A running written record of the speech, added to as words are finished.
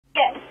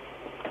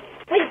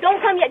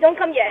come yet. Don't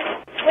come yet.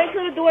 Wait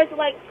till the doors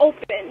like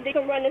open. They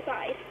can run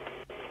inside.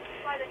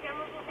 Why, the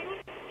cameras will be?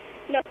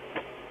 No.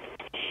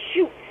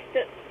 Shoot.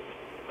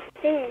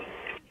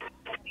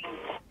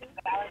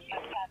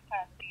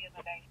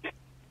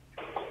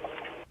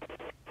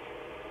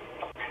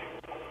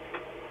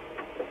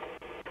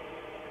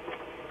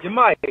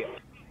 Jemiah.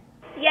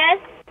 Yes?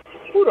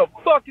 Who the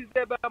fuck is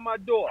that by my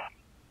door?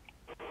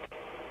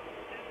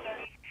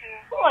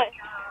 What?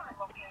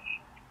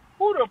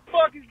 Who the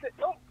fuck is that?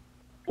 Oh,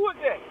 who is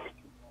that?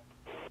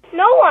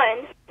 No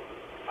one.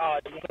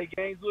 You play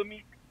games with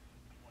me?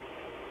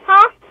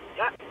 Huh?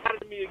 Not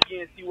to me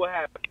again, see what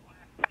happens.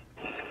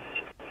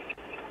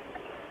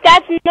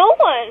 That's no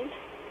one.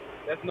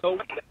 That's no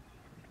one.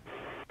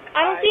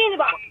 I don't see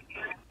anybody.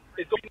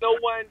 It's going to be no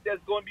one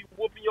that's going to be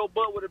whooping your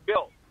butt with a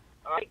belt.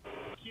 Alright?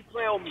 Keep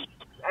playing with me.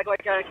 Act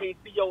like I can't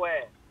see your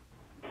ass.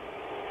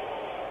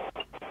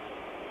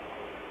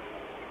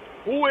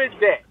 Who is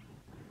that?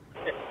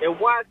 And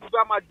why is he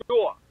by my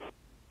door?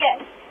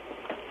 Yes.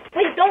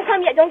 Wait, don't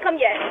come yet. Don't come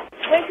yet.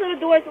 Wait till the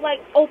doors like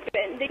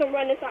open. They can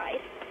run inside.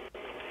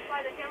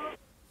 Why, the cameras?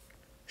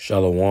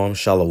 Shalom,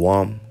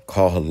 shalom.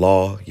 Call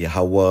HALAL,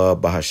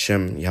 YAHAWAH,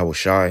 BAHASHAM,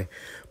 YAHAWASHI,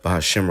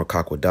 BAHASHAM,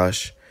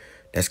 QADASH.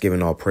 That's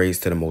giving all praise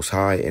to the Most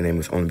High, in the name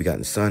of His only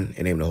begotten Son, in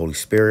the name of the Holy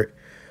Spirit.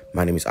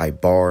 My name is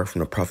Ibar from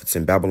the Prophets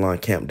in Babylon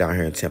camp down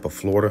here in Tampa,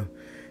 Florida.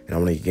 And I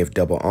want to give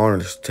double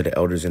honors to the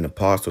elders and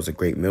apostles of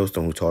Great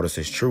Millstone who taught us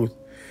His truth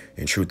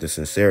and truth and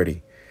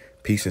sincerity.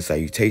 Peace and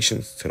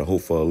salutations to the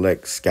hopeful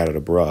elect scattered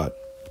abroad.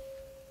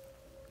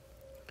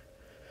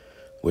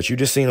 What you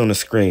just seen on the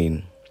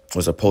screen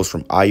was a post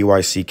from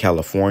IUIC,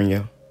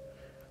 California.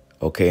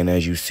 Okay, and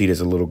as you see,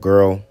 there's a little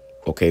girl.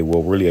 Okay,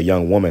 well, really a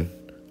young woman.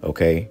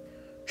 Okay,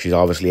 she's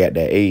obviously at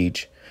that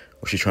age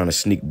where she's trying to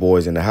sneak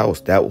boys in the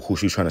house. That who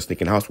she's trying to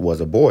sneak in the house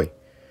was a boy.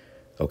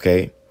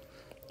 Okay,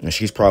 and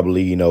she's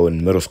probably, you know,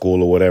 in middle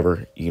school or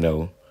whatever, you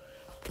know.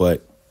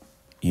 But,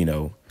 you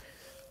know,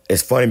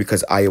 it's funny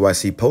because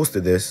IUIC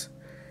posted this,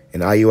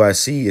 and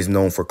IUIC is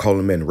known for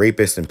calling men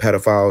rapists and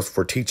pedophiles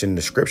for teaching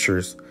the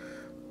scriptures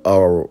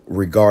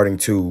regarding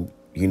to,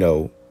 you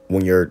know,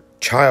 when your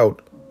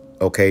child,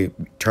 okay,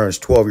 turns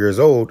 12 years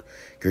old,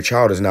 your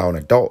child is now an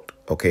adult,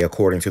 okay,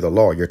 according to the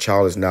law. Your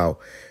child is now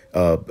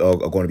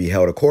going to be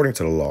held according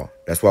to the law.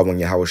 That's why when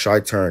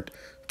YAHAWASHI turned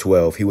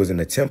 12, he was in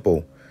the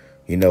temple,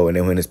 you know, and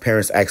then when his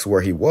parents asked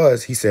where he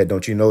was, he said,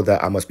 don't you know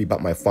that I must be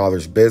about my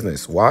father's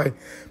business? Why?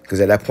 Because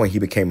at that point, he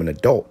became an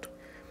adult.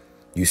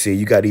 You see,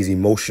 you got these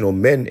emotional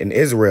men in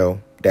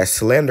Israel that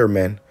slander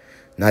men,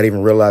 not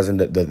even realizing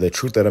the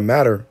truth of the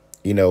matter,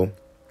 you know,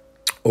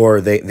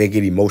 or they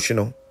get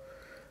emotional.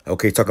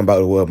 Okay, talking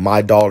about, well,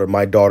 my daughter.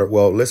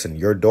 Well, listen,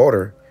 your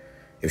daughter,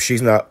 if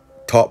she's not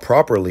taught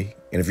properly,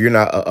 and if you're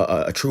not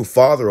a true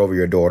father over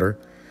your daughter,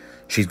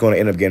 she's going to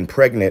end up getting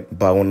pregnant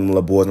by one of the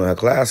little boys in her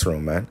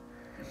classroom, man.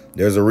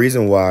 There's a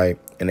reason why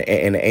in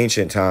the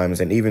ancient times,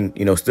 and even,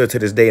 you know, still to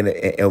this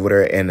day over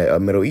there in the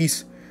Middle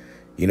East,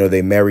 you know,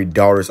 they married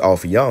daughters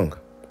off young,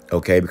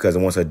 okay? Because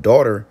once a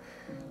daughter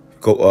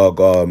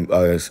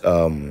comes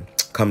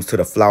to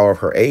the flower of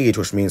her age,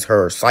 which means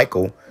her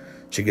cycle,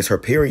 she gets her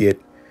period,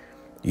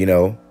 you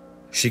know,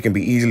 she can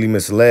be easily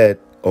misled,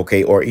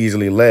 okay, or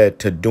easily led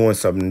to doing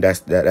something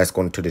that's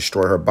going to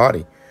destroy her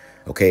body,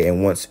 okay?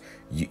 And once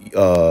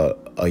a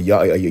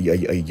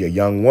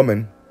young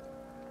woman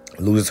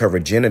loses her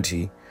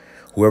virginity,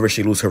 whoever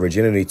she loses her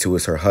virginity to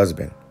is her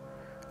husband,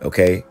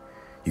 okay?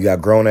 You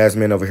got grown-ass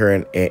men over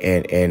here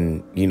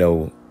and you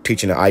know,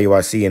 teaching the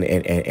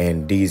IUIC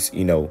and these,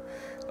 you know,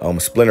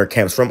 splinter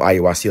camps from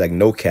IUIC, like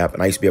No Cap,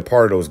 and I used to be a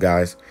part of those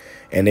guys,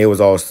 and they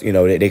was all, you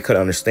know, they couldn't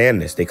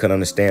understand this. They couldn't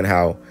understand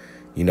how,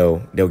 you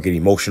know, they'll get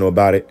emotional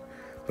about it.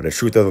 But the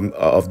truth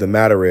of the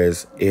matter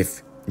is,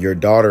 if your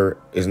daughter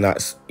is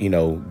not, you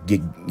know,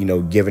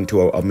 given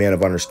to a man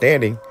of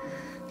understanding,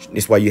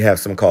 it's why you have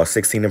something called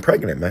 16 and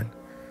pregnant, man.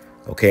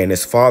 Okay, and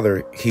his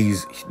father,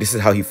 this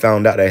is how he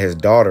found out that his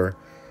daughter,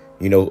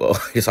 you know,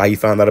 this is how he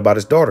found out about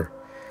his daughter.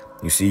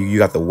 You see,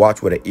 you have to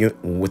watch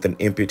with an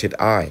impotent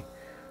eye.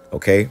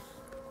 Okay,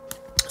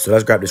 so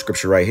let's grab the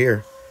scripture right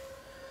here.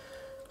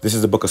 This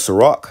is the book of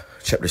Sirach,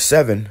 chapter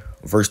 7,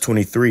 verse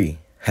 23.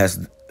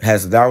 Has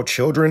thou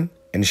children?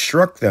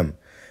 Instruct them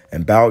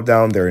and bow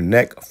down their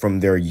neck from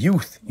their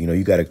youth. You know,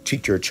 you got to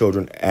teach your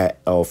children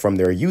from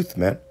their youth,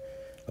 man.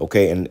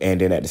 Okay, and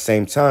then at the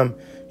same time,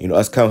 you know,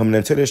 us coming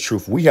into this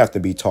truth, we have to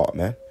be taught,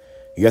 man.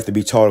 You have to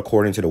be taught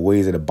according to the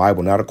ways of the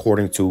Bible, not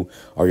according to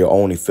your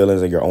own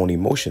feelings or your own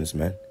emotions,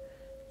 man.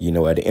 You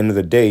know, at the end of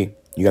the day,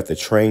 you have to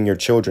train your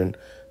children,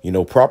 you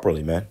know,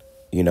 properly, man.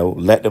 You know,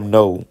 let them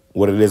know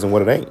what it is and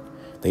what it ain't.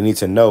 They need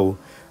to know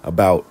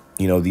about,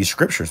 you know, these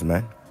scriptures,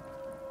 man.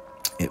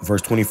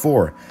 Verse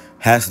 24,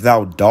 hast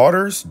thou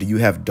daughters? Do you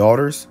have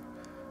daughters?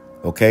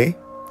 Okay.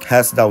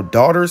 Hast thou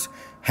daughters?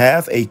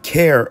 Have a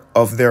care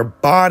of their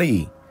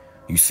body.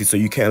 You see, so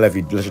you can't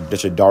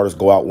let your daughters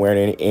go out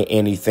wearing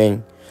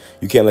anything.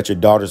 You can't let your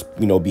daughters,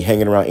 you know, be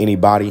hanging around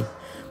anybody,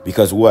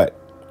 because what?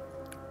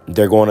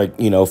 They're going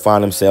to, you know,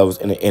 find themselves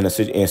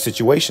in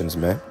situations,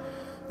 man.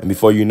 And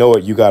before you know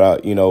it, you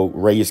gotta, you know,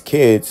 raise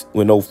kids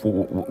when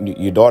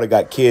your daughter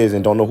got kids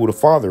and don't know who the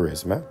father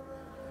is, man.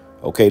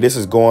 Okay, this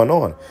is going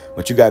on.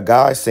 But you got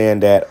guys saying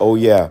that, oh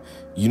yeah,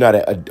 you're not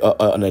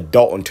an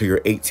adult until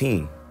you're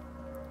 18.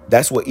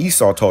 That's what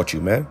Esau taught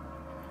you, man.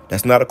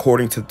 That's not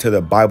according to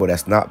the Bible.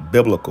 That's not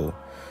biblical.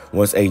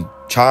 Once a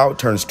child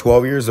turns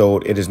 12 years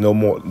old, it is no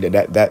more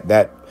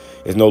that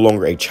is no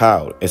longer a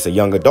child. It's a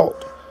young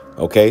adult.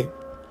 Okay.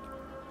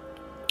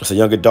 It's a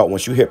young adult.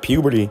 Once you hit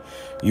puberty,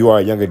 you are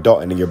a young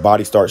adult, and then your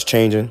body starts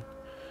changing.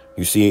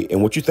 You see,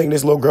 and what you think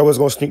this little girl is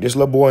going to sneak this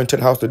little boy into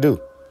the house to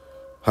do?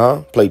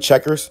 Huh? Play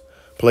checkers?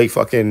 Play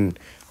fucking,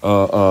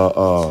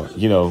 watch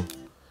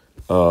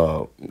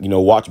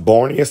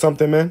Barney or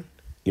something, man?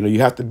 You know,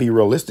 you have to be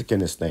realistic in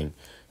this thing.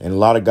 And a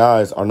lot of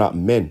guys are not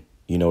men.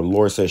 You know, the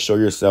Lord says, show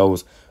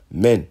yourselves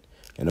men.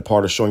 And a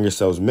part of showing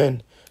yourselves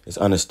men is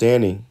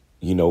understanding,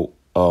 you know,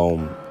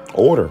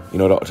 order, you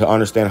know, to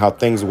understand how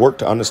things work,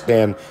 to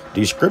understand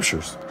these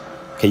scriptures.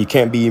 Okay, you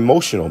can't be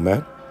emotional,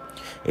 man.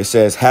 It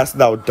says, hast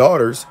thou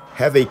daughters,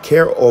 have a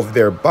care of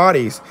their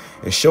bodies,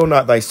 and show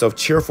not thyself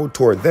cheerful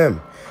toward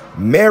them.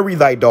 Marry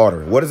thy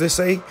daughter. What does it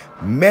say?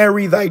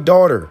 Marry thy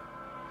daughter.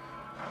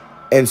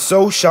 And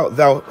so shalt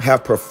thou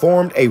have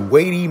performed a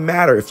weighty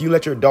matter. If you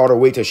let your daughter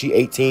wait till she's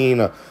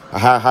 18,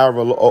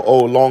 however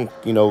long,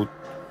 you know,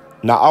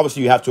 now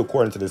obviously you have to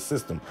according to the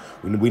system.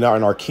 We're not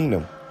in our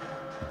kingdom.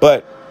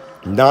 But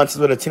 9 times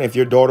out of 10, if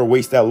your daughter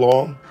waits that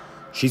long,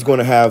 she's going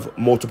to have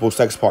multiple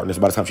sex partners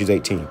by the time she's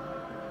 18.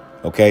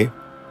 Okay?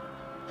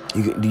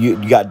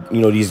 You got, you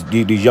know, these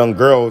young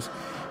girls.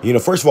 You know,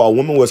 first of all, a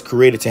woman was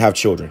created to have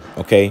children.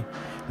 Okay?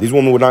 These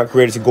women were not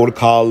created to go to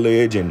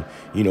college and,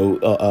 you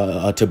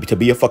know, to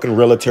be a fucking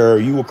realtor.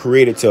 You were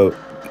created to,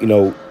 you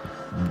know,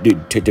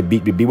 to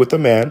be with a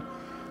man,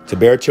 to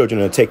bear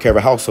children and take care of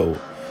a household.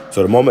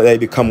 So the moment they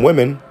become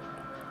women,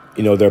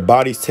 you know, their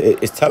body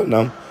is telling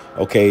them,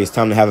 okay, it's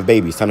time to have a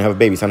baby. It's time to have a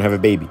baby. It's time to have a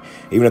baby.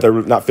 Even if they're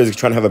not physically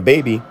trying to have a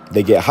baby,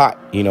 they get hot.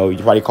 You know, you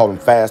probably call them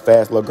fast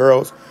little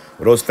girls.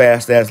 Well, those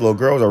fast-ass little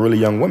girls are really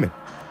young women.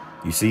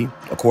 You see,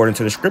 according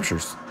to the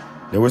scriptures,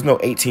 there was no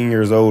 18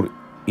 years old,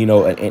 you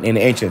know, in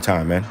the ancient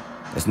time, man.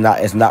 It's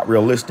not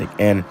realistic.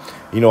 And,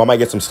 you know, I might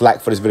get some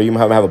slack for this video. You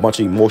might have a bunch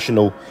of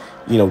emotional,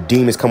 you know,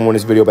 demons coming on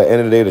this video. But at the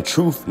end of the day, the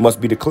truth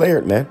must be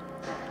declared, man.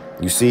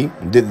 You see,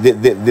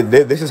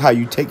 this is how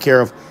you take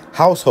care of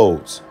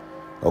households.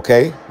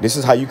 Okay, this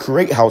is how you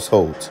create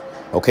households.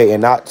 Okay,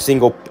 and not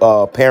single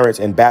parents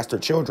and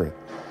bastard children.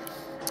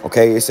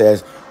 Okay, it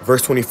says,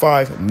 verse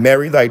 25,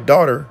 marry thy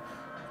daughter,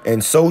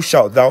 and so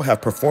shalt thou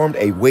have performed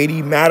a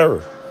weighty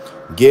matter.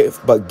 Give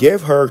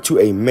her to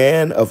a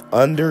man of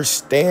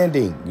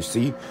understanding. You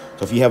see,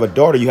 so if you have a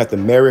daughter, you have to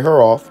marry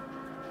her off,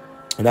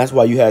 and that's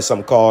why you have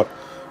something called,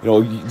 you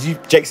know,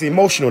 Jake's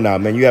emotional now,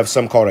 man. You have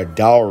something called a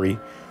dowry,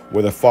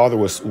 where the father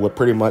would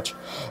pretty much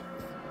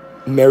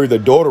marry the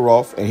daughter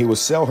off, and he would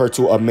sell her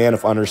to a man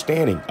of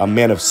understanding, a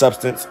man of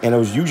substance, and it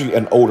was usually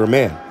an older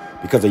man,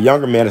 because a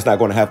younger man is not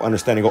going to have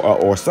understanding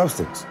or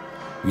substance.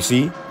 You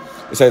see,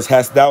 it says,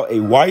 hast thou a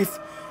wife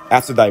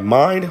after thy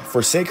mind?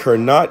 Forsake her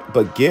not,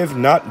 but give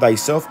not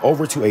thyself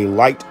over to a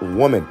light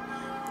woman.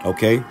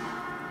 Okay,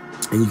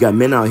 and you got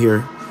men out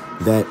here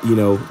that, you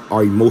know,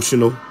 are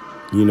emotional,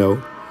 you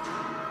know,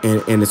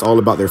 and it's all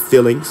about their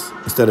feelings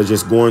instead of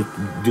just dealing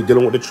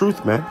with the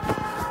truth, man.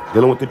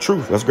 Dealing with the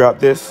truth. Let's grab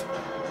this.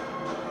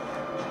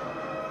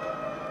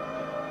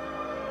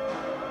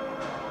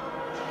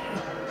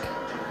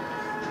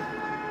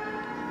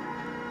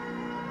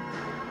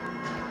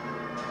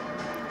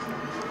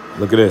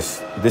 Look at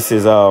this. This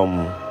is I'll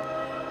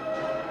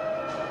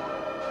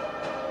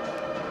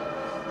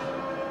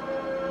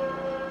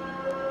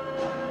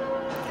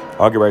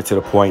get right to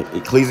the point.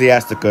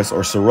 Ecclesiasticus,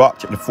 or Sirach,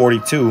 chapter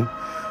 42,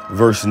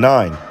 verse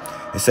 9.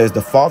 It says,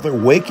 the father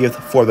waketh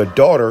for the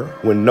daughter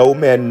when no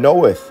man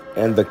knoweth,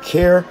 and the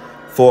care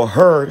for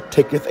her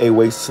taketh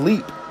away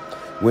sleep.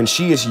 When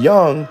she is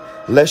young,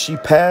 lest she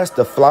pass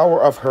the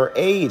flower of her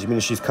age,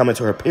 meaning she's coming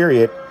to her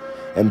period,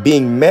 and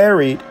being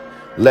married,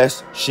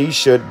 lest she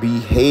should be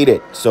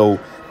hated. So,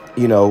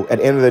 you know, at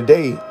the end of the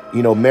day,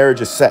 you know, marriage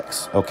is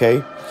sex.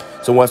 Okay,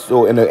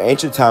 so in the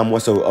ancient time,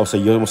 once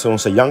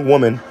a young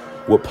woman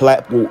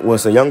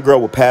once a young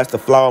girl would pass the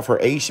flower of her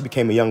age, she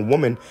became a young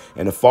woman,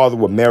 and the father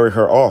would marry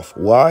her off.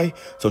 Why?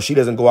 So she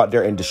doesn't go out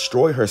there and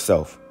destroy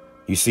herself.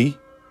 You see,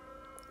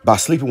 by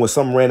sleeping with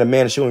some random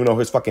man and she don't even know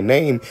his fucking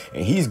name,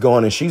 and he's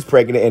gone and she's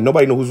pregnant and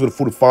nobody knows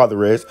who the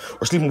father is,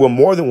 or sleeping with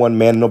more than one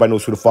man and nobody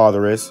knows who the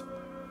father is.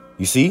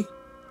 You see,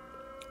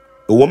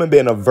 a woman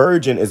being a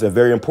virgin is a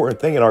very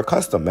important thing in our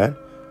custom, man.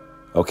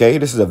 Okay,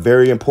 this is a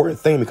very important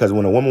thing, because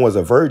when a woman was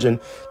a virgin,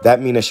 that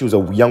means that she was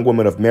a young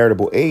woman of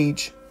marriageable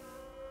age.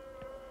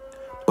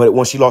 But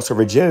when she lost her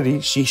virginity,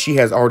 she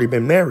has already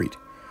been married.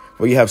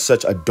 Well, you have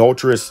such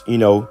adulterous, you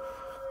know,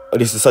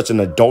 this is such an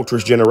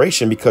adulterous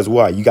generation, because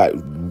why? You got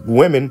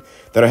women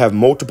that have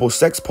multiple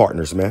sex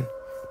partners, man.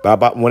 By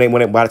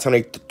the time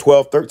they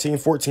 12, 13,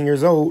 14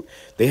 years old,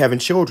 they having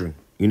children,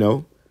 you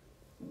know.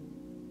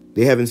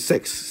 They having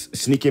sex,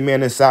 sneaking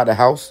men inside the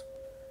house.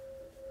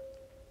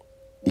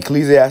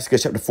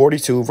 Ecclesiastes chapter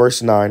 42,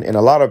 verse 9. And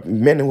a lot of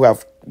men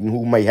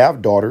who may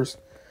have daughters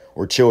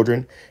or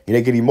children, and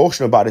they get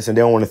emotional about this and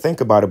they don't want to think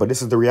about it. But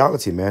this is the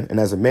reality, man. And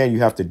as a man, you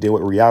have to deal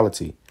with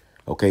reality.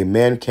 Okay,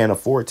 men can't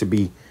afford to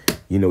be,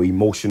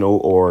 emotional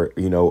or,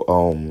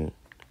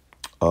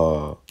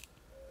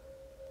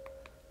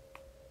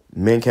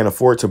 men can't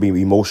afford to be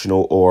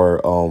emotional or,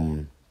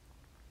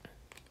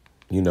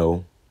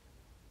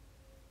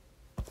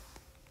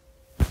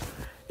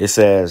 it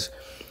says,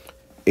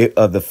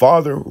 the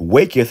father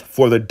waketh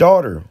for the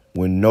daughter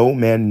when no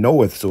man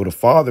knoweth. So the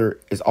father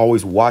is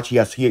always watching.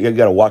 You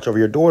got to watch over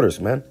your daughters,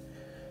 man.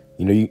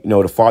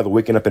 The father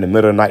waking up in the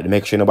middle of the night to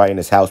make sure nobody in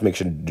his house, make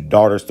sure the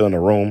daughter's still in the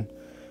room.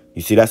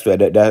 You see, that's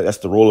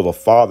the role of a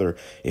father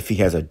if he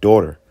has a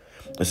daughter.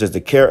 It says, the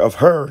care of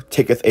her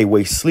taketh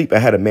away sleep. I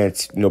had a man,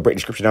 break the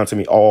scripture down to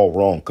me all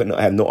wrong.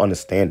 I have no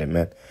understanding,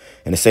 man.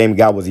 And the same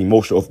guy was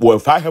emotional. Well,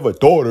 if I have a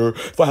daughter,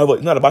 it's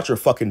not about your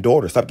fucking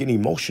daughter. Stop getting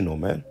emotional,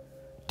 man.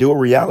 Deal with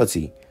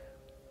reality.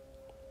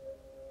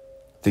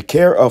 The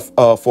care of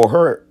for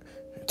her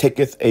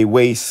taketh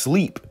away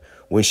sleep.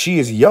 When she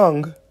is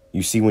young,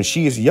 you see, when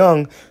she is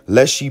young,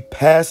 lest she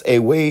pass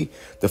away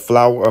the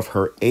flower of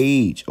her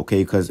age.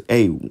 Okay, because,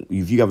 hey,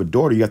 if you have a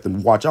daughter, you have to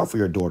watch out for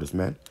your daughters,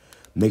 man.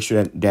 Make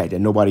sure that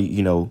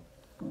nobody,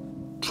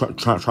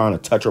 trying to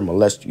touch or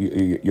molest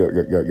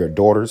your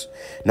daughters.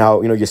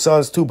 Now, your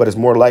sons too, but it's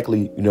more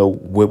likely,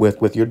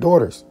 with your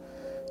daughters.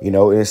 And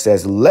it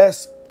says,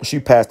 lest she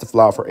pass the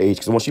flower of her age.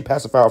 Because when she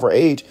passed the flower of her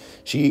age,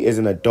 she is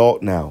an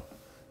adult now.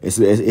 It's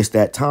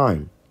that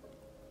time.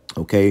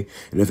 Okay,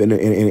 and if and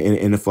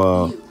if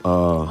on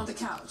the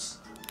couch,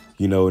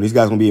 and these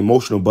guys gonna be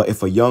emotional. But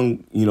if a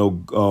young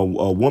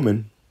a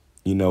woman,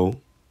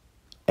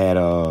 at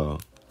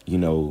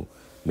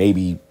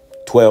maybe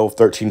 12,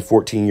 13,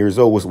 14 years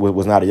old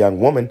was not a young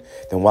woman,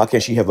 then why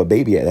can't she have a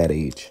baby at that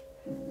age?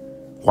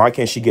 Why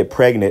can't she get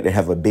pregnant and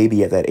have a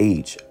baby at that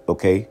age?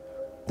 Okay,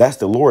 that's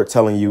the Lord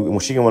telling you. And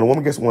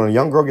when a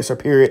young girl gets her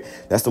period,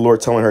 that's the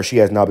Lord telling her she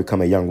has now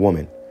become a young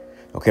woman.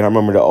 Okay, and I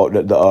remember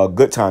the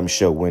Good Times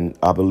show when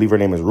I believe her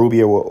name is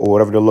Ruby or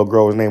whatever the little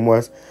girl's name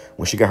was.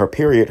 When she got her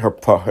period,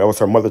 that was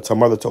her mother. Her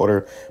mother told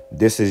her,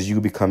 "This is you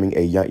becoming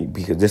a young,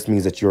 because this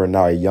means that you are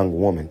now a young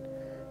woman."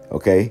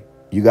 Okay,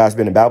 you guys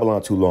been in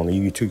Babylon too long and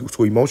you too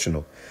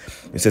emotional.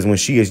 It says, "When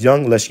she is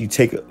young, lest she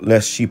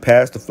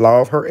pass the flower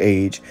of her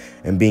age,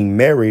 and being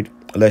married,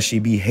 lest she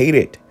be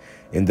hated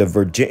in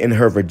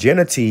her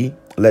virginity,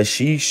 lest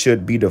she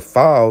should be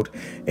defiled."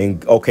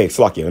 And okay,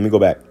 Slakia, let me go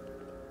back.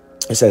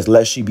 It says,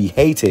 lest she be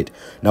hated.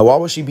 Now, why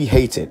would she be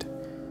hated?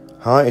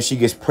 And she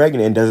gets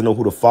pregnant and doesn't know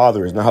who the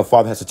father is. Now, her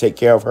father has to take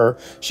care of her.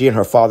 She in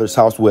her father's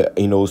house with,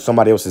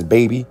 somebody else's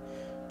baby.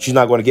 She's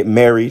not going to get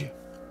married.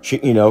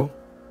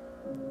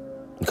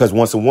 Because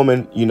once a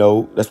woman,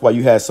 that's why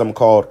you had something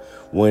called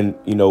when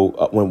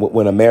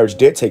a marriage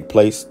did take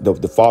place,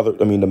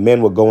 the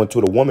men would go into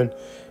the woman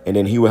and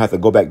then he would have to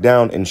go back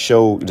down and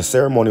show. The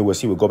ceremony was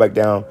he would go back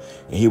down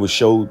and he would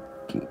show,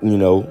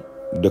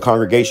 the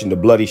congregation the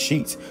bloody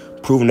sheets,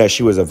 proving that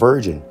she was a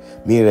virgin,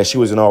 meaning that she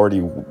wasn't already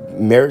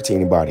married to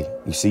anybody,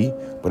 you see.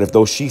 But if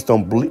those sheets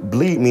don't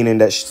bleed, meaning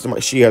that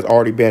she has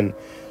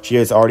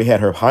already had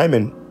her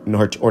hymen,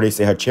 or they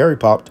say her cherry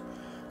popped,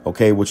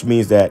 okay, which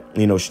means that,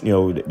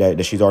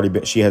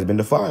 that she has been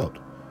defiled.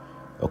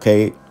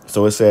 Okay,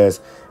 so it says,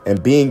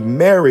 and being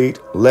married,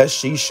 lest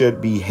she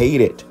should be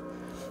hated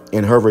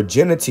in her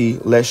virginity,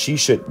 lest she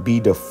should be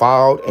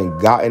defiled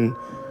and gotten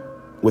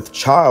with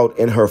child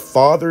in her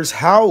father's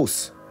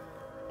house.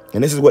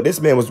 And this is what this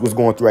man was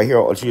going through right here.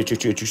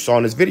 You saw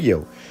in this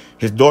video.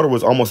 His daughter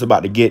was almost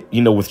about to get,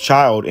 with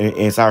child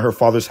inside her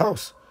father's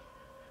house,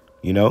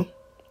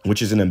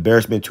 which is an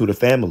embarrassment to the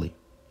family.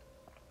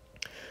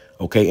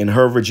 Okay, in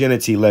her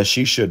virginity, lest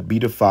she should be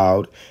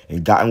defiled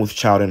and gotten with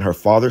child in her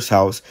father's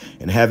house,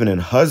 and having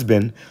a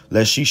husband,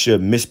 lest she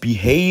should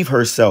misbehave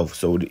herself.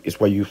 So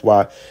it's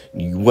why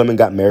women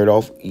got married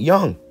off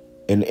young.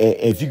 And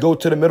if you go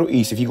to the Middle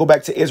East, if you go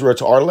back to Israel,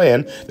 to our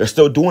land, they're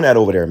still doing that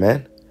over there,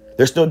 man.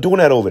 They're still doing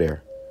that over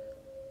there.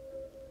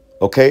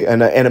 Okay,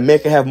 and a man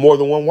can have more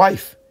than one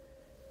wife.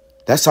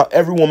 That's how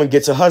every woman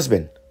gets a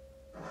husband.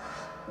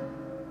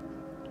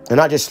 And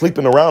not just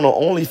sleeping around on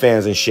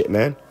OnlyFans and shit,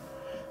 man.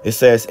 It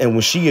says, and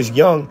when she is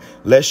young,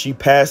 lest she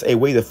pass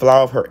away the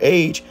flower of her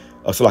age.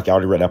 Oh, so like I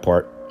already read that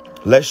part.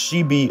 Lest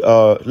she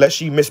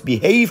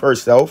misbehave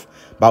herself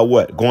by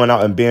what? Going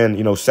out and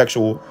being,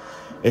 sexual.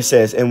 It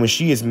says, and when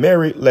she is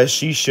married, lest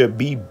she should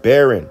be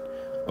barren.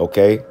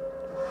 Okay.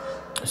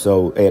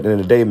 So at the end of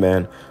the day,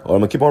 man, I'm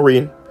gonna keep on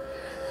reading.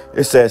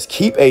 It says,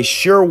 keep a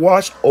sure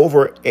watch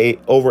over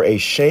a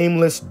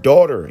shameless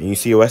daughter. And you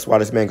see, that's why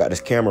this man got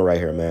this camera right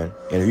here, man.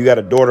 And if you got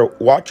a daughter,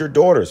 watch your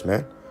daughters,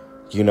 man.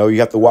 You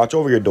have to watch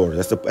over your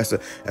daughters.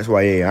 That's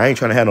why I ain't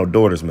trying to have no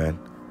daughters, man.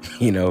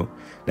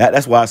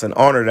 That's why it's an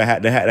honor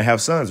to have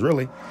sons,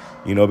 really.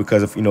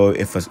 Because if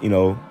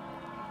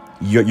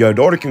your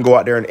daughter can go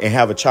out there and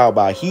have a child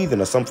by a heathen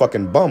or some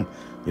fucking bum,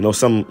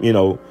 some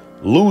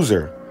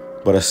loser.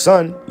 But a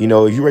son, you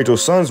know, if you raise your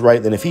sons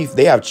right, then if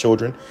they have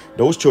children,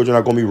 those children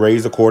are going to be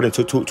raised according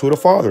to the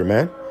father,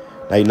 man.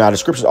 Now the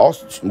scriptures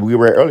also, we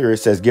read earlier, it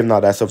says, give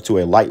not thyself to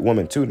a light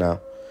woman too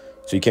now.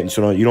 So you can't,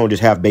 so you don't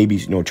just have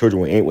babies, you know,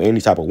 children with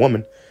any type of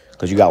woman,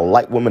 because you got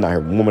light women out here,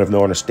 women of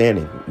no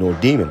understanding, you know,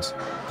 demons.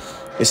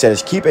 It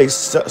says, keep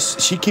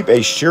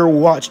a sure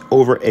watch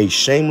over a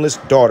shameless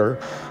daughter,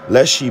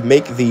 lest she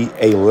make thee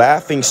a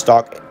laughing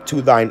stock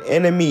to thine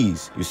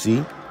enemies. You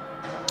see,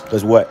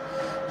 because what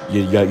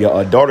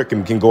your daughter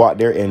can go out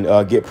there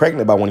and get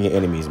pregnant by one of your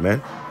enemies,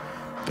 man.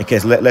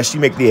 Because lest she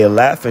make thee a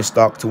laughing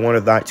stock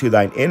to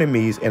thine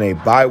enemies, and a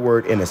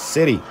byword in a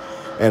city,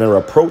 and a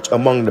reproach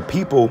among the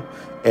people,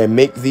 and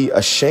make thee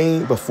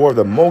ashamed before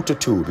the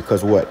multitude.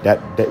 Because what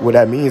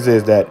that means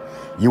is that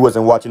you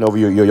wasn't watching over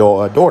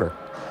your daughter.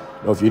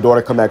 You know, if your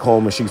daughter come back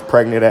home and she's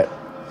pregnant at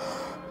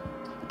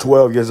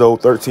 12 years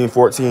old, 13,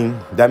 14,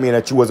 that means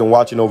that you wasn't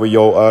watching over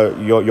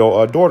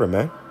your daughter,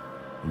 man.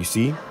 You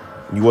see,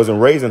 you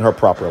wasn't raising her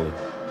properly.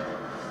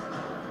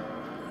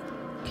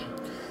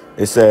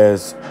 It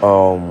says,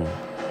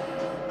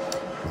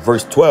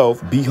 verse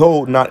 12,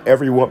 behold not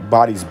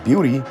everybody's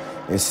beauty,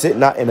 and sit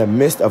not in the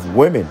midst of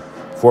women,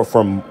 for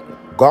from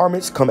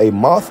garments come a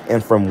moth,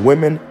 and from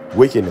women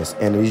wickedness.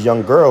 And these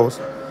young girls,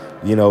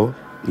 you know,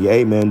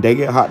 yeah, man, they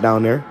get hot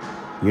down there,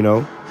 you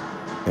know,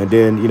 and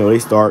then, you know, they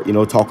start, you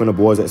know, talking to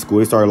boys at school.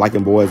 They start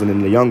liking boys, and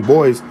then the young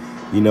boys,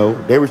 you know,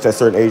 they reach that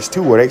certain age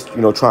too, where they,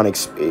 you know, trying to,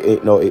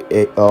 you know,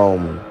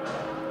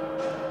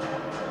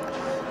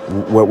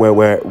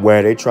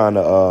 where they trying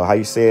to, how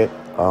you say it,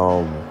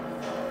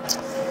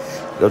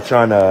 they're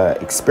trying to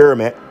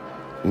experiment,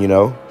 you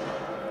know,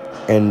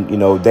 and, you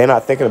know, they're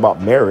not thinking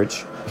about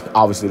marriage.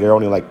 Obviously, they're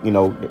only like, you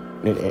know,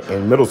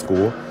 in middle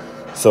school.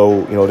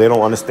 So, you know, they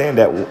don't understand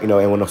that, you know,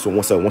 and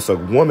once a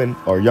woman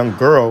or a young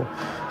girl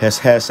has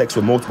had sex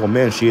with multiple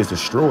men, she is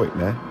destroyed,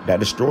 man. That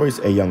destroys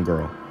a young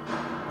girl.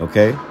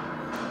 Okay?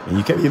 And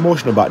you can't be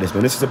emotional about this,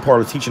 man. This is a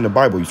part of teaching the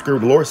Bible. You scripture,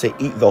 the Lord say,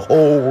 eat the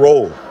whole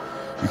roll.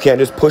 You can't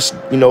just push,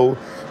 peel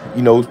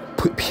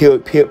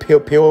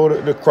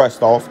the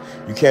crust off.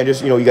 You can't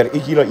just, you know, you got to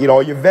eat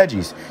all your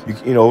veggies.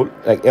 You know,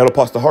 like Elder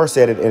Pastor Hart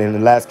said it in the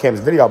last campus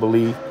video, I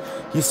believe.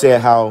 He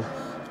said how,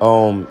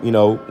 you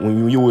know,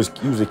 when you was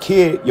a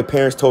kid, your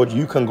parents told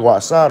you couldn't go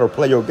outside or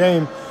play your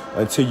game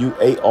until you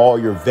ate all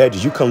your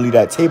veggies. You couldn't leave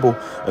that table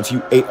until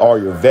you ate all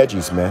your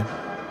veggies, man.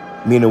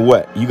 Meaning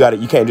what? You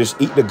can't just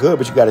eat the good,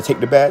 but you got to take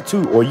the bad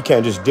too. Or you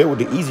can't just deal with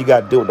the easy, you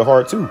got to deal with the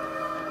hard too.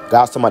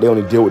 God's somebody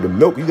only deal with the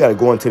milk. You got to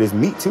go into this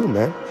meat too,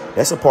 man.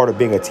 That's a part of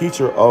being a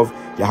teacher of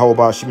Yahawah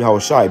BAHASHAM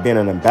YAHAWASHI, being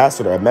an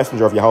ambassador, a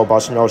messenger of Yahawah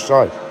BAHASHAM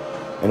YAHAWASHI.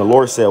 And the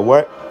Lord said,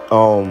 what?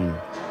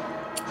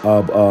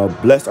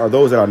 Blessed are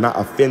those that are not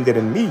offended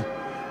in me.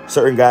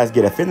 Certain guys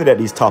get offended at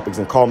these topics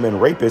and call men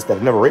rapists that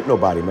have never raped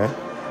nobody, man.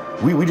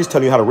 We just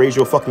telling you how to raise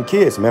your fucking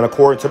kids, man,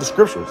 according to the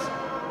scriptures.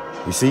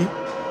 You see?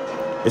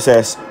 It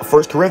says,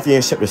 1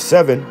 Corinthians chapter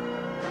 7.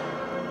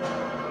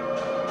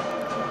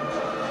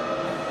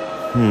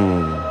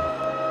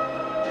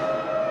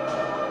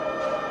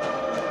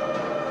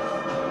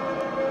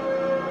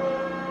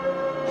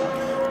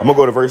 I'm going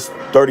to go to verse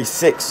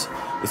 36.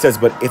 It says,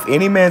 but if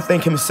any man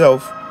think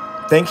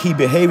he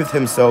behaveth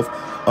himself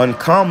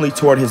uncomely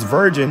toward his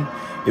virgin,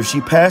 if she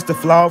pass the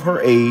flower of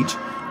her age,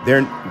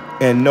 there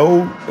and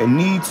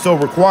need so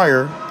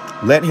require,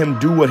 let him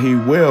do what he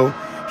will,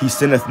 he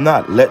sinneth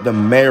not. Let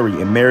them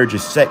marry, and marriage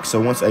is sex. So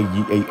once a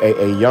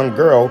young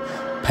girl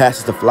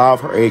passes the flower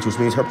of her age, which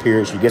means her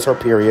period, she gets her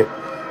period,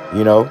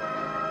 you know,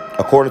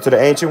 according to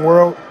the ancient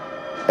world,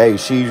 hey,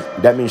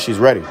 that means she's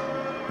ready.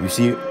 You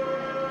see,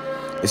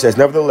 it says,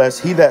 nevertheless,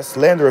 he that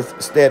slandereth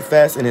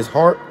steadfast in his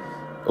heart,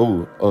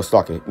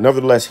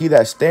 nevertheless, he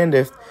that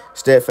standeth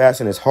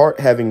steadfast in his heart,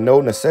 having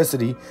no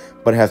necessity,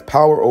 but hath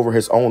power over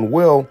his own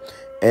will,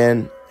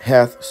 and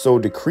hath so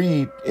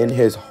decreed in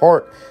his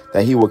heart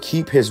that he will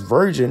keep his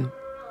virgin,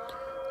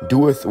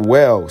 doeth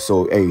well.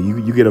 So, hey,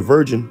 you get a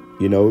virgin,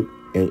 you know,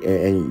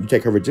 and you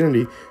take her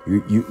virginity,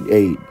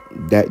 you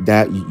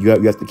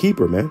have to keep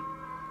her, man.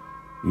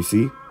 You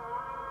see?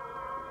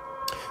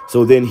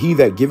 So then he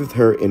that giveth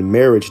her in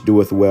marriage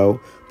doeth well,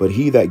 but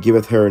he that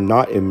giveth her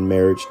not in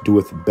marriage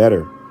doeth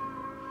better.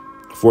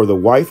 For the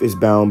wife is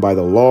bound by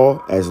the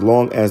law as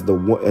long as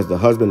the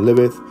husband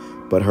liveth,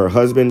 but her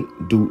husband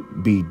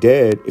be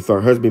dead. If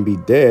her husband be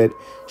dead,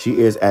 she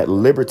is at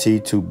liberty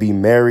to be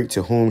married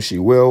to whom she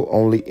will,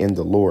 only in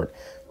the Lord.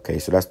 Okay,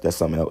 so that's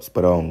something else.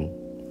 But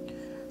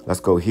let's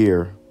go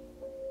here.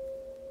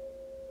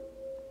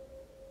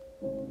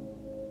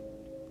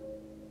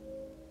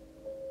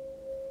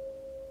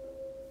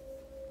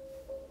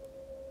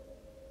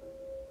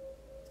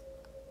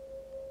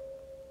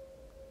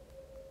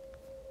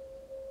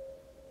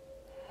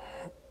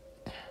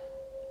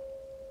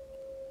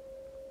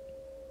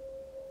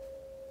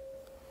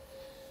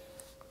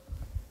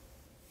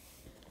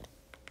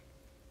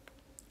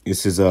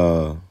 This is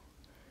the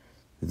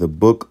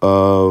book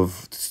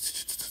of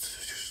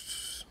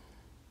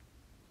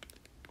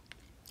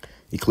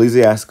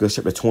Ecclesiastes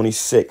chapter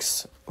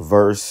 26,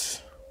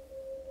 verse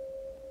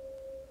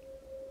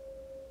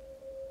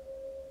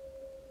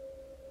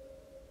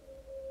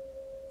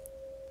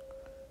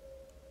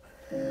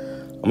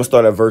going to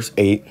start at verse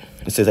 8.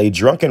 It says, a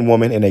drunken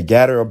woman in a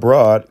gatter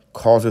abroad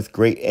causeth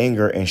great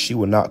anger, and she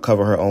will not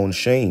cover her own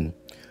shame.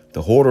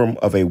 The whoredom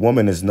of a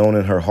woman is known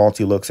in her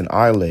haughty looks and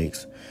eye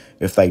legs.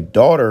 If thy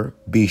daughter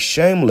be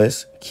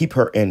shameless, keep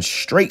her in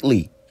straitly.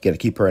 You got to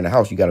keep her in the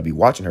house. You got to be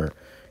watching her.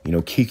 You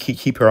know,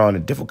 keep her on the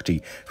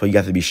difficulty. So you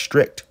have to be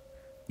strict,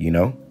 you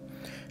know.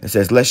 It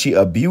says, lest she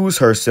abuse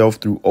herself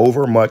through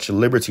overmuch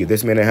liberty. If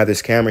this man have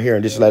this camera here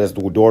and just let his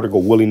daughter go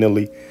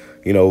willy-nilly,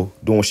 you know,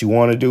 doing what she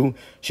want to do,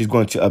 she's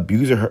going to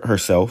abuse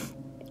herself,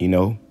 you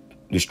know,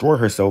 destroy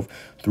herself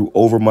through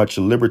overmuch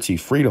liberty,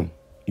 freedom.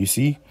 You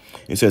see,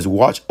 it says,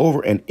 watch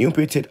over an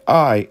impudent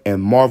eye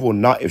and marvel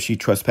not if she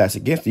trespass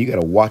against you. You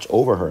got to watch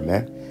over her,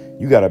 man.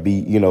 You got to be,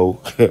 you know,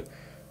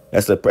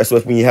 that's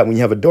when you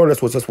have a daughter.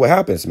 That's what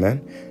happens,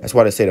 man. That's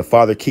why they say the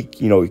father she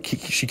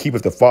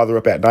keepeth the father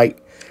up at night,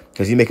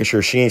 because he's making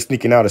sure she ain't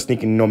sneaking out or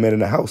sneaking no man in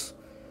the house.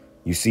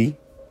 You see,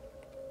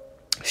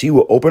 she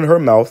will open her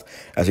mouth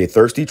as a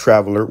thirsty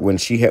traveler when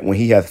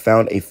he hath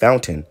found a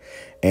fountain,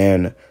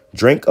 and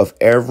drink of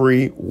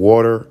every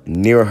water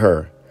near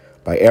her.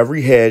 By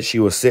every head she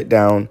will sit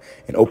down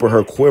and open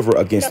her quiver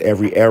against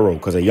every arrow.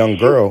 Because a young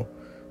girl,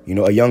 they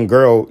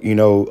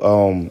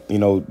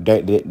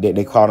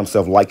call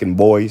themselves liking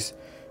boys,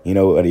 you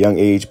know, at a young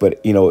age.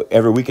 But, you know,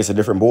 every week it's a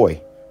different boy.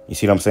 You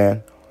see what I'm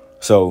saying?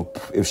 So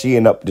if she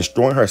end up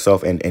destroying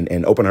herself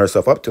and opening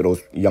herself up to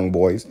those young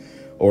boys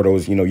or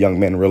those, you know, young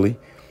men, really,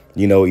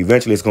 you know,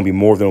 eventually it's going to be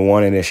more than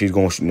one. And then she's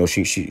going to, you know,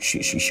 she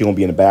going to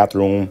be in the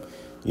bathroom,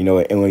 you know,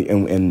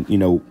 and, you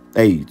know,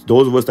 hey,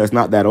 those of us that's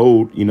not that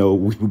old, you know,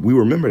 we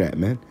remember that,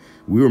 man.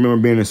 We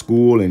remember being in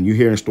school and you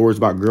hearing stories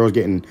about girls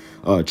getting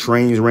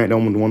trains ran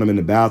on them in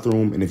the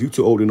bathroom. And if you're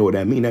too old to know what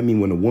that means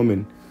when a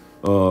woman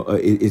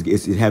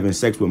is having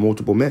sex with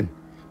multiple men,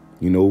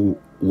 you know,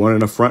 one in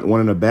the front, one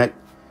in the back.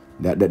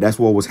 That's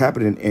what was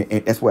happening.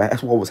 And that's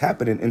what was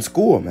happening in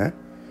school, man.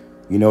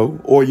 You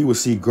know, or you would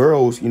see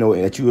girls, you know,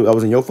 I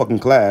was in your fucking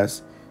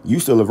class. You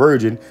still a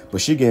virgin,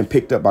 but she getting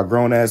picked up by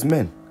grown ass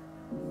men.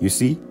 You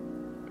see?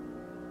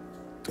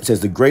 It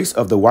says, the grace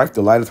of the wife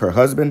delighteth her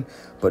husband,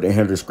 but in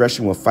her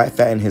discretion will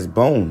fatten his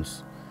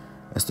bones.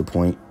 That's the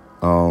point.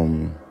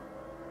 So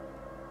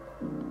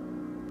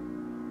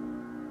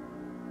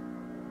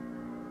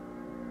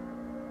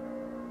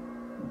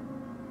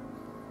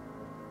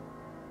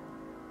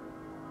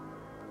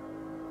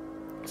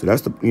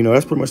that's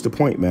that's pretty much the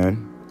point,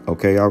 man.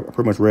 Okay, I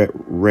pretty much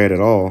read it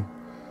all.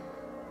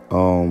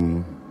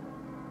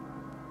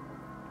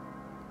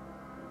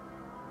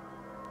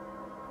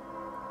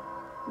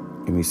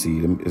 Let me see.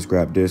 Let's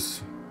grab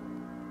this.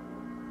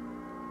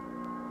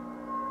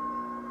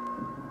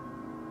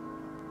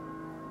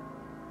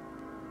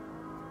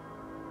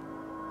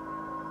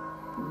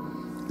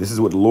 This is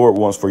what the Lord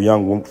wants for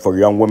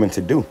young women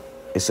to do.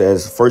 It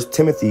says, 1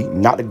 Timothy,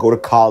 not to go to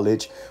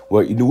college.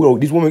 Well, you know,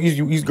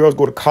 these girls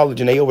go to college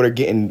and they over there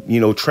getting,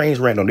 you know, trains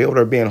ran on. They over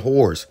there being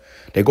whores.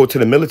 They go to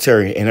the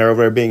military and they're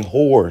over there being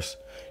whores.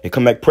 They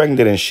come back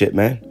pregnant and shit,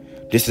 man.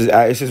 This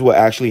is what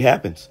actually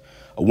happens.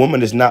 A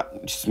woman is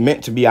not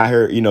meant to be out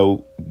here, you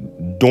know,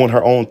 doing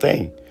her own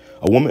thing.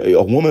 A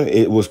woman,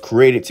 it was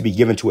created to be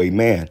given to a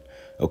man,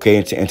 okay,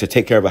 and to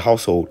take care of a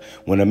household.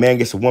 When a man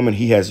gets a woman,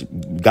 he has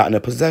gotten a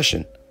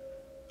possession,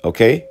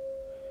 okay.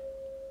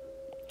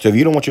 So if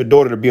you don't want your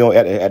daughter to be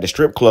at the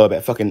strip club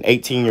at fucking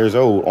 18 years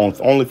old, on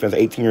OnlyFans at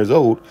 18 years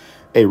old,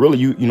 hey, really,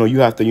 you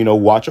have to, you know,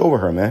 watch over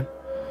her, man.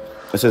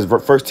 It says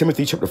 1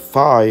 Timothy chapter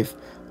 5,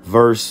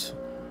 verse,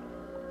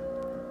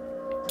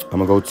 I'm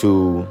going to go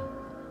to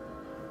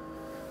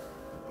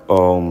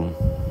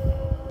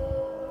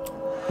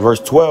verse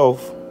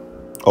 12,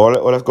 or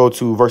let's go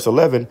to verse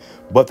 11.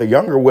 But the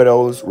younger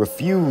widows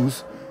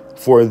refuse,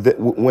 for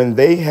when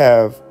they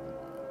have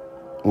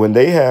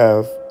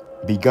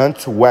begun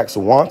to wax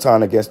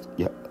wanton against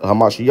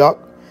Hamashiach,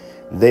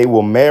 they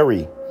will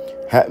marry,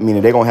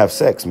 meaning they're gonna have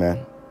sex,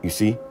 man. You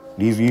see,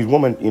 these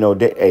women, you know,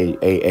 they're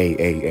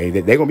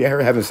gonna be out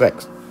here having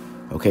sex.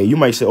 Okay, you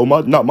might say, oh,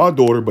 not my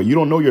daughter, but you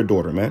don't know your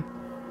daughter, man.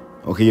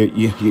 Okay,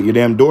 your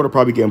damn daughter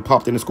probably getting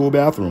popped in the school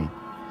bathroom.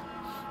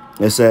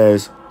 It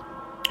says,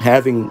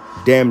 having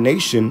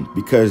damnation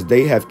because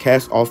they have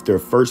cast off their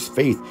first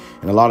faith.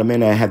 And a lot of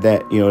men that have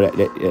that, you know,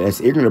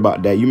 that's ignorant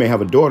about that. You may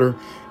have a daughter,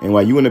 and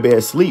while you in the bed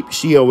asleep,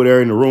 she over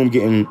there in the room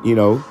getting, you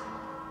know,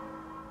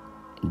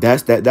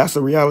 that's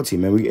the reality,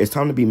 man. It's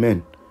time to be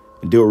men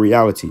and deal with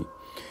reality.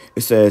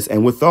 It says,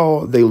 and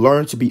withal they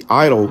learn to be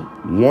idle,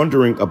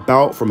 wandering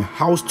about from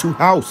house to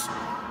house,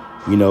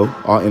 you know,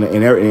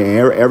 in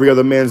every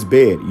other man's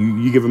bed.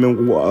 You give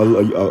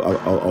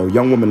a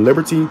young woman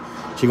liberty,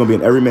 she's gonna be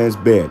in every man's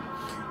bed.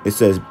 It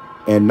says,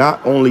 and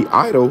not only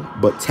idle,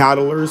 but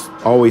tattlers,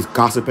 always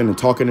gossiping and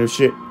talking and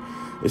shit.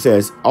 It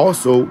says,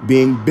 also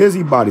being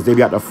busybodies. They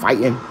be out there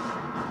fighting.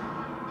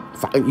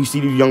 You see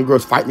these young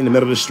girls fighting in the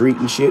middle of the street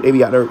and shit. They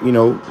be out there, you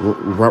know,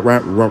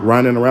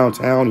 running around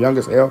town, young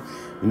as hell.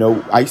 You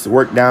know, I used to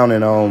work down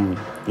in,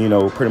 you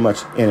know, pretty much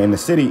in the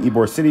city,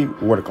 Ybor City,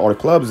 where all the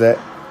clubs at.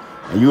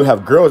 And you would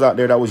have girls out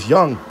there that was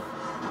young,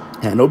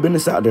 had no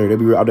business out there. They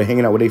be out there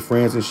hanging out with their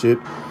friends and shit.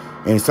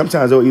 And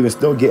sometimes they'll even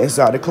still get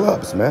inside the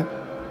clubs, man.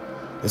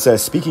 It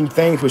says, speaking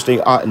things which they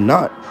ought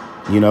not,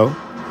 you know.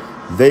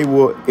 They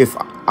will, if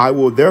I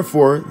will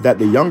therefore that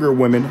the younger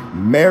women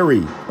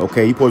marry.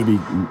 Okay, you're supposed to be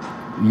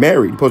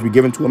married. You're supposed to be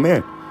given to a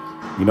man.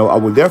 You know, I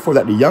will therefore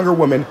that the younger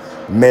women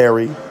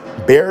marry,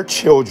 bear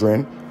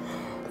children,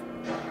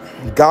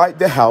 guide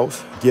the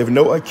house, give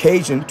no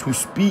occasion to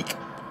speak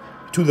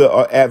to the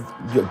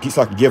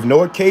give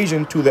no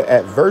occasion to the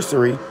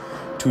adversary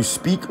to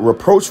speak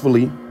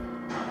reproachfully,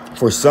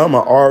 for some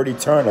are already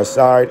turned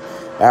aside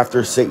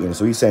after Satan.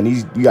 So he's saying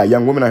you got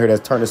young women out here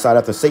that's turned aside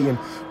after Satan,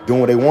 doing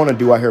what they want to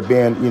do out here,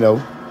 being, you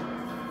know.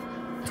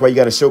 That's why you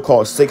got a show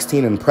called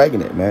 16 and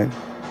Pregnant, man.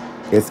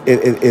 If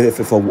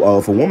a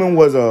woman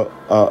was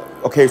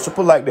okay, so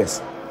put it like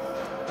this.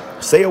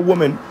 Say a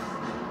woman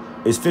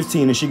is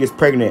 15 and she gets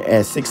pregnant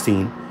at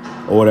 16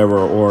 or whatever,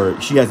 or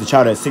she has a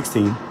child at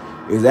 16,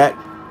 is that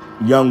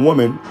young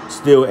woman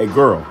still a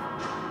girl?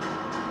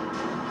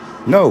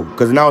 No,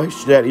 because now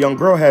that young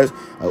girl has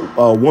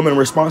woman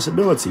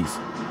responsibilities.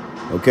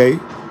 Okay,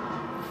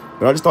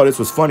 but I just thought this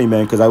was funny,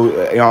 man, because I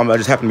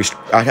just happened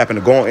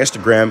to go on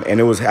Instagram, and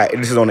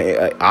this is on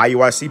the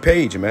IUIC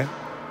page, man.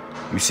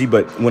 You see,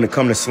 but when it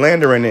comes to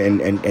slandering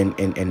and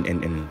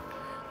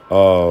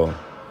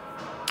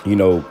you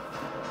know,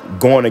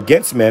 going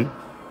against men,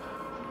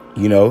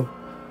 you know,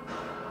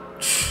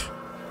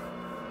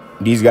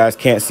 these guys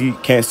can't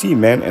see,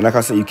 man. And like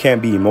I said, you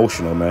can't be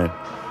emotional, man.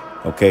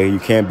 Okay, you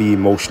can't be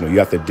emotional. You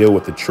have to deal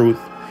with the truth,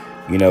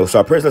 you know. So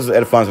I pray this is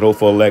edifying to the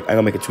whole elect. I ain't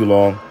gonna make it too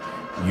long.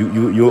 You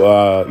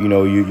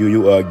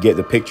get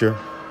the picture,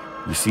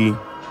 you see.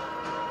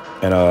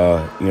 And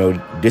you know,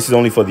 this is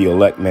only for the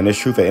elect, man. This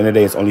truth at the end of the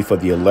day, it's only for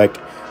the elect.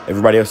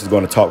 Everybody else is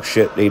going to talk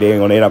shit. They're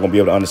not going to be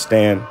able to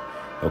understand.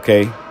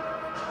 Okay,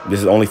 this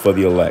is only for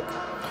the elect.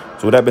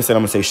 So with that being said,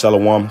 I'm gonna say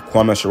Shalom,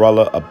 Kwame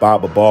Sharala,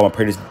 Abba Ball. I'm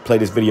gonna play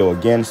this video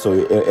again, so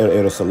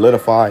it'll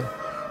solidify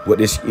what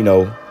this, you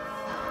know,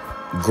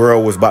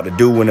 girl was about to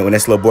do when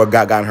this little boy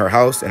got in her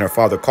house and her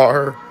father caught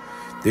her.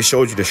 This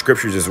shows you the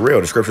scriptures is real.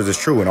 The scriptures is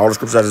true, and all the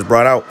scriptures I just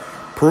brought out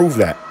prove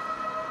that.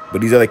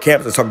 But these other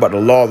camps that talk about the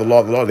law,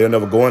 they'll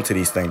never go into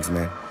these things,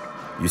 man.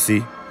 You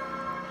see?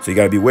 So you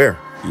got to beware,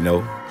 you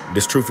know.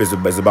 This truth is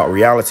about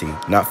reality,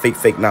 not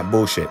fake, not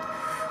bullshit.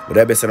 With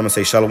that being said, I'm going to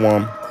say Shalom,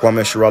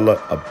 Kwame Sharala,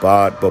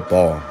 Abad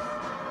Babal.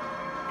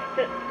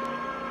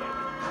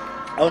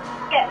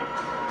 Yes.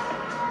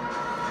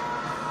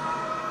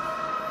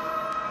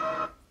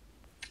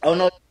 Oh,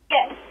 no.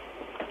 Yes.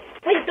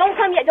 Wait, don't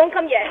come yet. Don't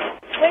come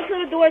yet. Wait till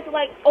the doors are,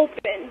 like,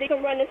 open. They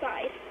can run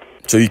inside.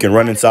 So you can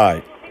run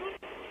inside.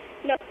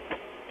 No.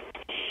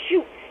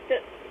 Shoot.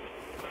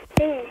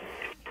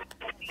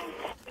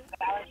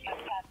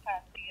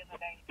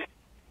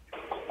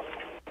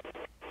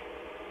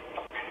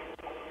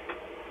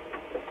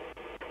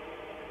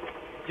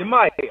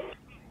 Jemiah,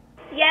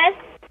 Yes?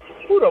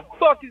 who the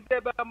fuck is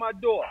that by my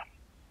door?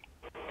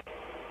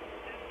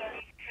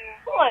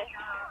 What?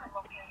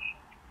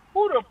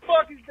 Who the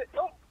fuck is that?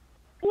 Oh,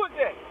 who is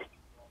that?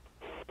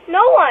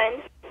 No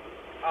one.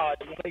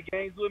 You play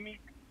games with me?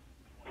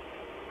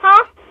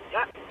 Huh?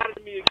 Not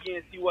to me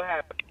again, see what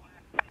happens.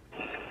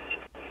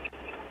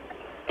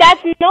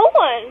 That's no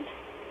one.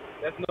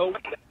 That's no.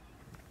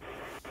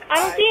 I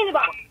don't see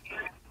anybody.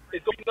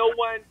 It's no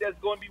one that's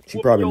going to be.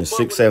 She probably in the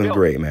 6th, 7th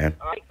grade, man.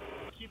 All right?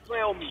 Keep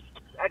playing on me.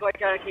 Act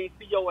like I can't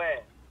see your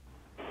ass.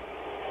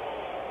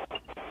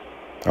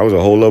 I was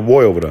a whole little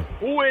boy over there.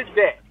 Who is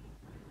that?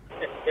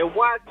 And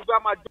why is he by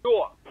my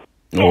door?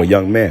 Oh, a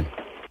young man.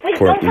 Wait,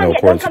 According, don't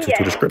come yet.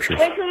 to the scriptures.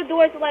 Wait till the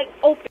doors are, like,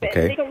 open.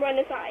 Okay. They can run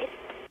inside.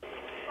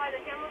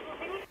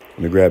 Let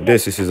me grab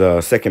this. This is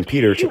 2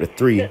 Peter chapter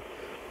 3,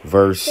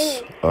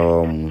 verse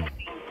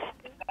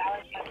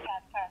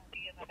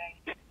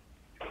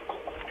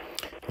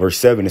verse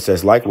 7. It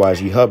says,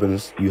 likewise, you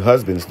husbands,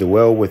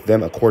 dwell with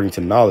them according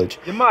to knowledge,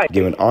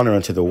 giving honor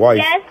unto the wife,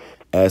 Yes?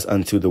 as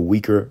unto the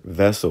weaker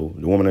vessel.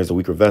 The woman is the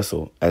weaker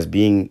vessel, as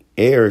being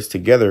heirs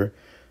together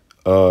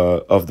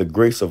of the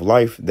grace of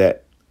life,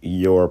 that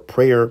your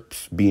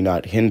prayers be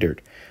not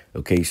hindered.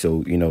 Okay,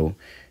 so you know,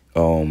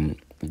 the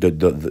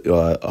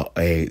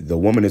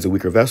woman is a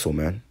weaker vessel,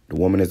 man. The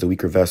woman is the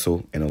weaker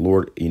vessel, and the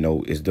Lord, you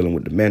know, is dealing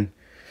with the men.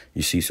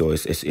 You see, so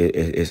it's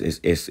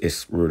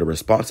the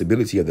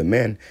responsibility of the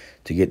men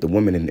to get the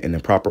women in the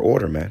proper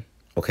order, man.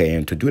 Okay,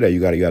 and to do that, you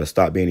gotta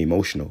stop being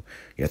emotional.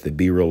 You have to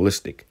be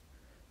realistic.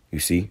 You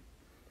see.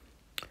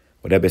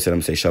 With that being said, I'm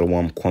gonna say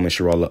Shalom, Kwame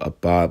Sharala,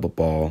 Abad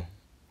Babal,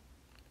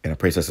 and I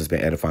pray this has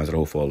been edifying to the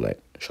whole full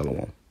elect.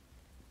 Shalom.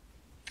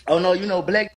 Oh, no, you know, black